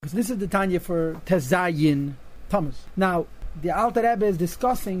So this is the Tanya for Tezayin Thomas. Now, the Alter Rebbe is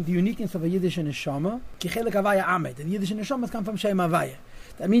discussing the uniqueness of a Yiddish neshama. Kichelik Havaya Amed. The Yiddish neshamas come from Shem Havaya.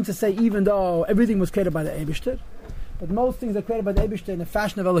 That means to say, even though everything was created by the Eibishter, but most things are created by the Eibishter in the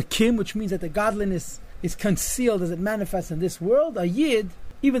fashion of Elokim, which means that the godliness is concealed as it manifests in this world. A Yid,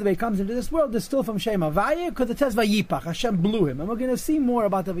 even though he comes into this world, is still from Shem Havaya, because it says Vayipach. Hashem blew him. And we're going to see more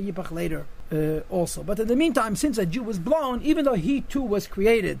about the Vayipach later also. But in the meantime, since a Jew was blown, even though he too was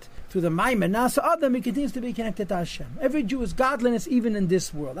created through the Maimer Nasa Adam, he continues to be connected to Hashem. Every Jew is godliness even in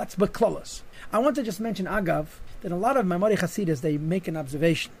this world. That's Beklolos. I want to just mention Agav, that a lot of Maimari Hasidus, they make an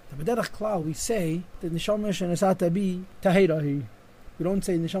observation. The B'derech Klal, we say that Neshama Shenesata be Tahirahi. We don't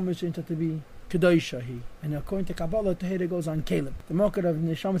say Neshama Shenesata be Kedoishahi. And according to Kabbalah, Tahira goes on Caleb. The market of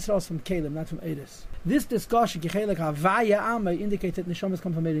Neshama is from Caleb, not from Eris. This discussion, Kechelek Havaya Amay, indicates that Neshamas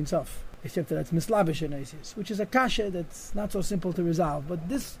come from Eid himself. Except that it's Mislabish and Isis, which is a kasha that's not so simple to resolve. But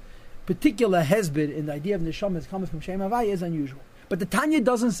this particular hezbid in the idea of Neshamas coming from Shem Havaya is unusual. But the Tanya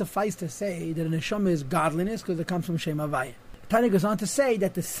doesn't suffice to say that a neshama is godliness because it comes from Shem Havaya. The Tanya goes on to say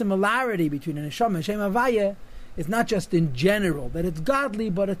that the similarity between a neshama and Shem Havaya is not just in general, that it's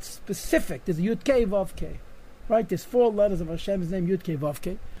godly, but it's specific. There's Yud Kei Vav Kei. Right? There's 4 letters of Hashem's name, Yud Kei Vav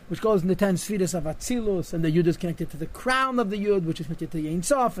Kei, which goes in the 10 Sfiras of Atzilus, and the Yud is connected to the crown of the Yud, which is connected to Ein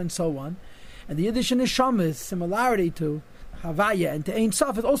Sof, and so on. And the Yiddish neshama's similarity to Havaya and to Ein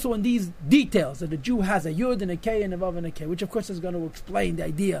Sof is also in these details, that a Jew has a Yud and a K and a Vav and a K, which of course is going to explain the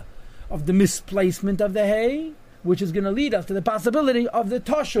idea of the misplacement of the Hey, which is going to lead us to the possibility of the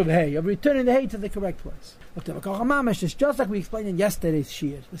Toshuv Hey, of returning the Hey to the correct place. It's just like we explained in yesterday's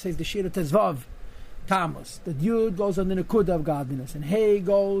Shir. This says the Shir of Tezvav, Tammuz. The Yud goes on the Nekuda of godliness, and Hey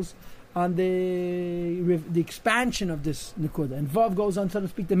goes on the expansion of this Nekuda, and Vav goes on, so to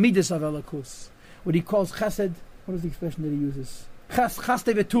speak, the Midas of Elokus, what he calls Chesed. What is the expression that he uses? Chaste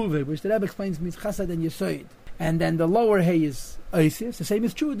vetuve, which the Rebbe explains means chesed and yesoid. And then the lower hay is Isis. The same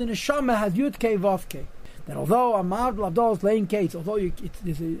is true. The neshama has Yud Kei Vav Kei. That although Amad Lavdol is laying Kei, although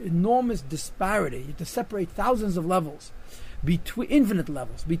there's an enormous disparity, you have to separate thousands of levels, infinite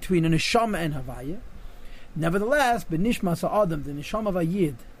levels, between a neshama and Havaya. Nevertheless, Benishma Sa'adam, the neshama of a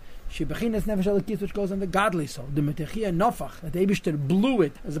Yid, Shebechinas Nefesh Elokis, which goes on the godly soul, the Metechia Nofach, that the Eibishter blew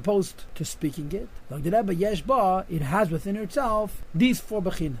it as opposed to speaking it. Like the Rebbe Yeshba, it has within itself these 4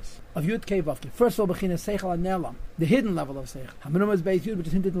 Bechinas of Yud Kei Vav Kei. First of all, Bechinas Seichel Nelam, the hidden level of Seichel. Hamanum is Beis Yud, which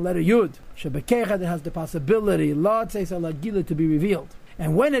is hinted in the letter Yud. Shebekecha, that has the possibility, Lord Seis Alagila, to be revealed.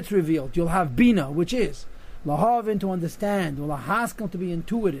 And when it's revealed, you'll have Bina, which is Lahavin, to understand, or Lahaskel, to be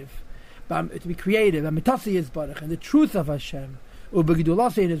intuitive, to be creative, and Mitasi Yizbarach, and the truth of Hashem.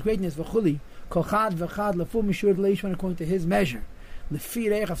 Ubegidulase in his greatness v'chuli kol chad v'chad lefum mishur v'leishman, according to his measure,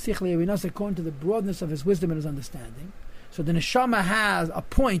 lefi reich of sichlei avinas, according to the broadness of his wisdom and his understanding. So the neshama has a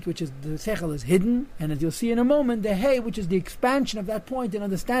point which is the seichel is hidden, and as you'll see in a moment, the hey, which is the expansion of that point in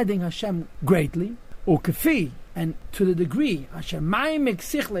understanding Hashem greatly. Ukefi, and to the degree Hashem ma'imik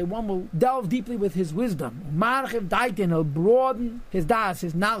sichlei, one will delve deeply with his wisdom. Umarchiv daitin, he'll broaden his das,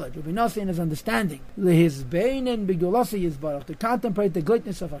 his knowledge, uvinasi, and his understanding. Lehis bein and bigdolasi yizbarach, to contemplate the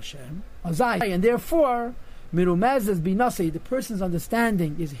greatness of Hashem. Azai, and therefore mirumezes binasi, the person's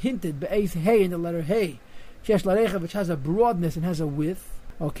understanding is hinted be'ez hey, in the letter hey, shesh larecha, which has a broadness and has a width.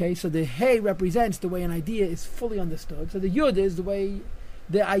 Okay, so the hey represents the way an idea is fully understood. So the yud is the way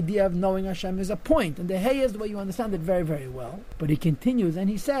the idea of knowing Hashem is a point, and the hey is the way you understand it very, very well. But he continues and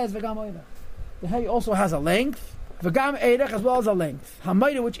he says, V'gam oirach. The hey also has a length, V'gam eirach, as well as a length.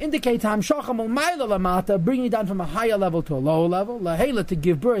 Hamayra, which indicates Hamshacham ul-mayla lamata, bringing it down from a higher level to a lower level. Lahela, to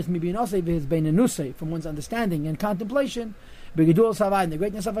give birth, maybe nasei v'his beinenusei, from one's understanding and contemplation. B'gidul savai, in the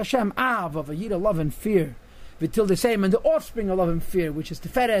greatness of Hashem, av, of a yid of love and fear. V'til the same, and the offspring of love and fear, which is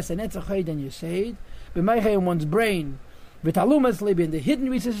Tiferes and Etzachid and Yesed. B'meichei, in one's brain. V'talumas libi, in the hidden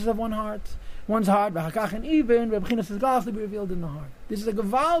recesses of one's heart, v'hakach, and even Rebchinas is glas to be revealed in the heart. This is a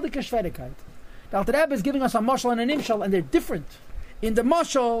gewaldige Schwerigkeit. The Alter Rebbe is giving us a mashal and an imshal, and they're different. In the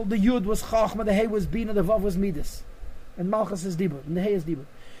mashal, the yud was chachma, the hey was bina, the vav was midas, and malchus is dibur, and the hey is dibur.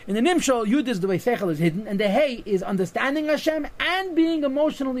 In the nimshal, yud is the way seichel is hidden, and the hey is understanding Hashem and being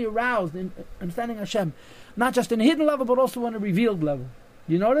emotionally aroused in understanding Hashem, not just in a hidden level, but also on a revealed level.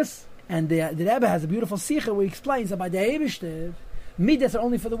 You notice? And the Rebbe has a beautiful sikha where he explains that by the Eibishter, midas are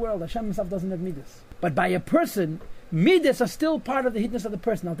only for the world. Hashem himself doesn't have midas. But by a person, midas are still part of the hiddenness of the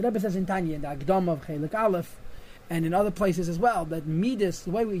person. Now the Rebbe says in Tanya, in the Agdom of Chelik Aleph, and in other places as well, that midas,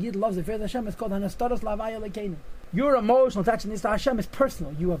 the way we Yid loves the fear of Hashem, is called Hanastaras Lavaya Lekeinu. Your emotional attachment to Hashem is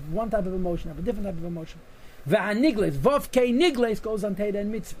personal. You have one type of emotion, have a different type of emotion. Ve'anigles, Vav Kei Nigles, goes on Teda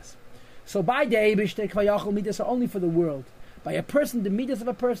and Mitzvahs. So by the Eibishter, Kvayachol, midas are only for the world. By a person, the midas of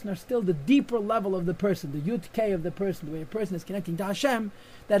a person are still the deeper level of the person, the Yud K of the person, the way a person is connecting to Hashem,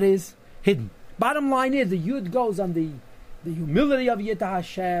 that is hidden. Bottom line is, the Yud goes on the humility of Yid to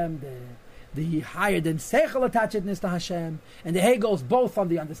Hashem, the higher than Seichel attachedness to Hashem, and the Hey goes both on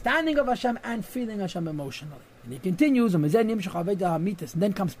the understanding of Hashem and feeling Hashem emotionally. And he continues, and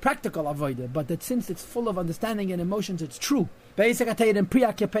then comes practical avodah, but that since it's full of understanding and emotions, it's true. Basic Teira and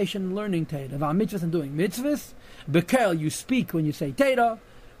preoccupation and learning Teira. About mitzvahs and doing mitzvahs. Bekel, you speak when you say Teira.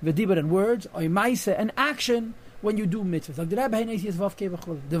 V'dibur and words. Oimaisa and action when you do mitzvahs. Like the Rebbe Heinesi is Vav Kei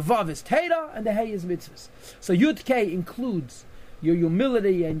v'chol. The Vav is Teira and the Hey is mitzvahs. So Yud Kei includes your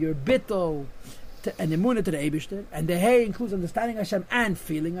humility and your bittul and emunah to the Eibishter, and the Hey includes understanding Hashem and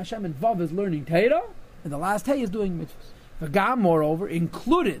feeling Hashem, and Vav is learning Teira, and the last Hey is doing mitzvahs. V'gam, moreover,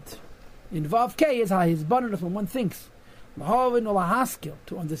 included in Vav Kei is how his bonus when one thinks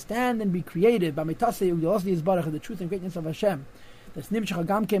to understand and be creative by the truth and greatness of Hashem. That's nimshach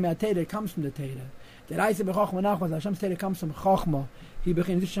gam ke me'ateidah, comes from the Teira. The Reise b'chochma nachmas, Hashem's Teira comes from chochma. He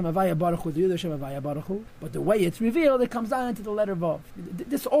became Hashem Havaya Baruch Hu, the Yud Hashem Havaya Baruch Hu. But the way it's revealed, it comes down into the letter Vav.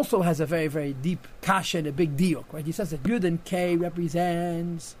 This also has a very, very deep kasha and a big diuk, right? He says that Yud and K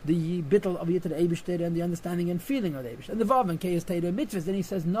represents the bittul of Yid to the Eibishter and the understanding and feeling of the Eibishter. And the Vav and K is Teira mitzvahs. Then he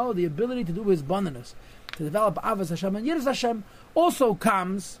says, no, the ability to do his bonus, to develop Avos Hashem and Yiras Hashem, also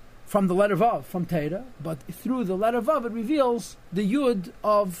comes from the letter Vav, from Teira, but through the letter Vav, it reveals the Yud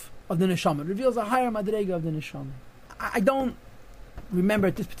of the Neshama. It reveals a higher Madrega of the Neshama. I don't remember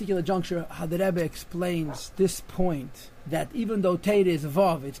at this particular juncture how the Rebbe explains this point, that even though Teira is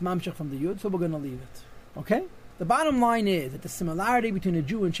Vav, it's Mamshech from the Yud, so we're going to leave it. Okay? The bottom line is that the similarity between a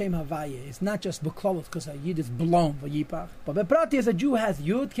Jew and Shem Havaya is not just B'klolos, because a Yid is blown for Yipach, but Beprati is a Jew has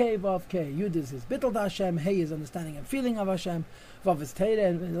Yud K, Vav K. Yud is his bittul to Hashem, Hey is understanding and feeling of Hashem, Vav is Teira,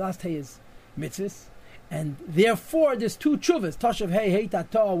 and the last Hey is mitzvahs. And therefore, there's two tshuvas, Tashav Hey, Hey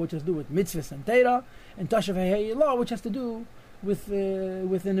Tato, which has to do with mitzvahs and Teira, and Tashav Hey, Hey Law, which has to do with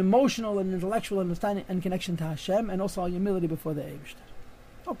an emotional and intellectual understanding and connection to Hashem, and also humility before the Eibishter.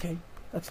 Okay.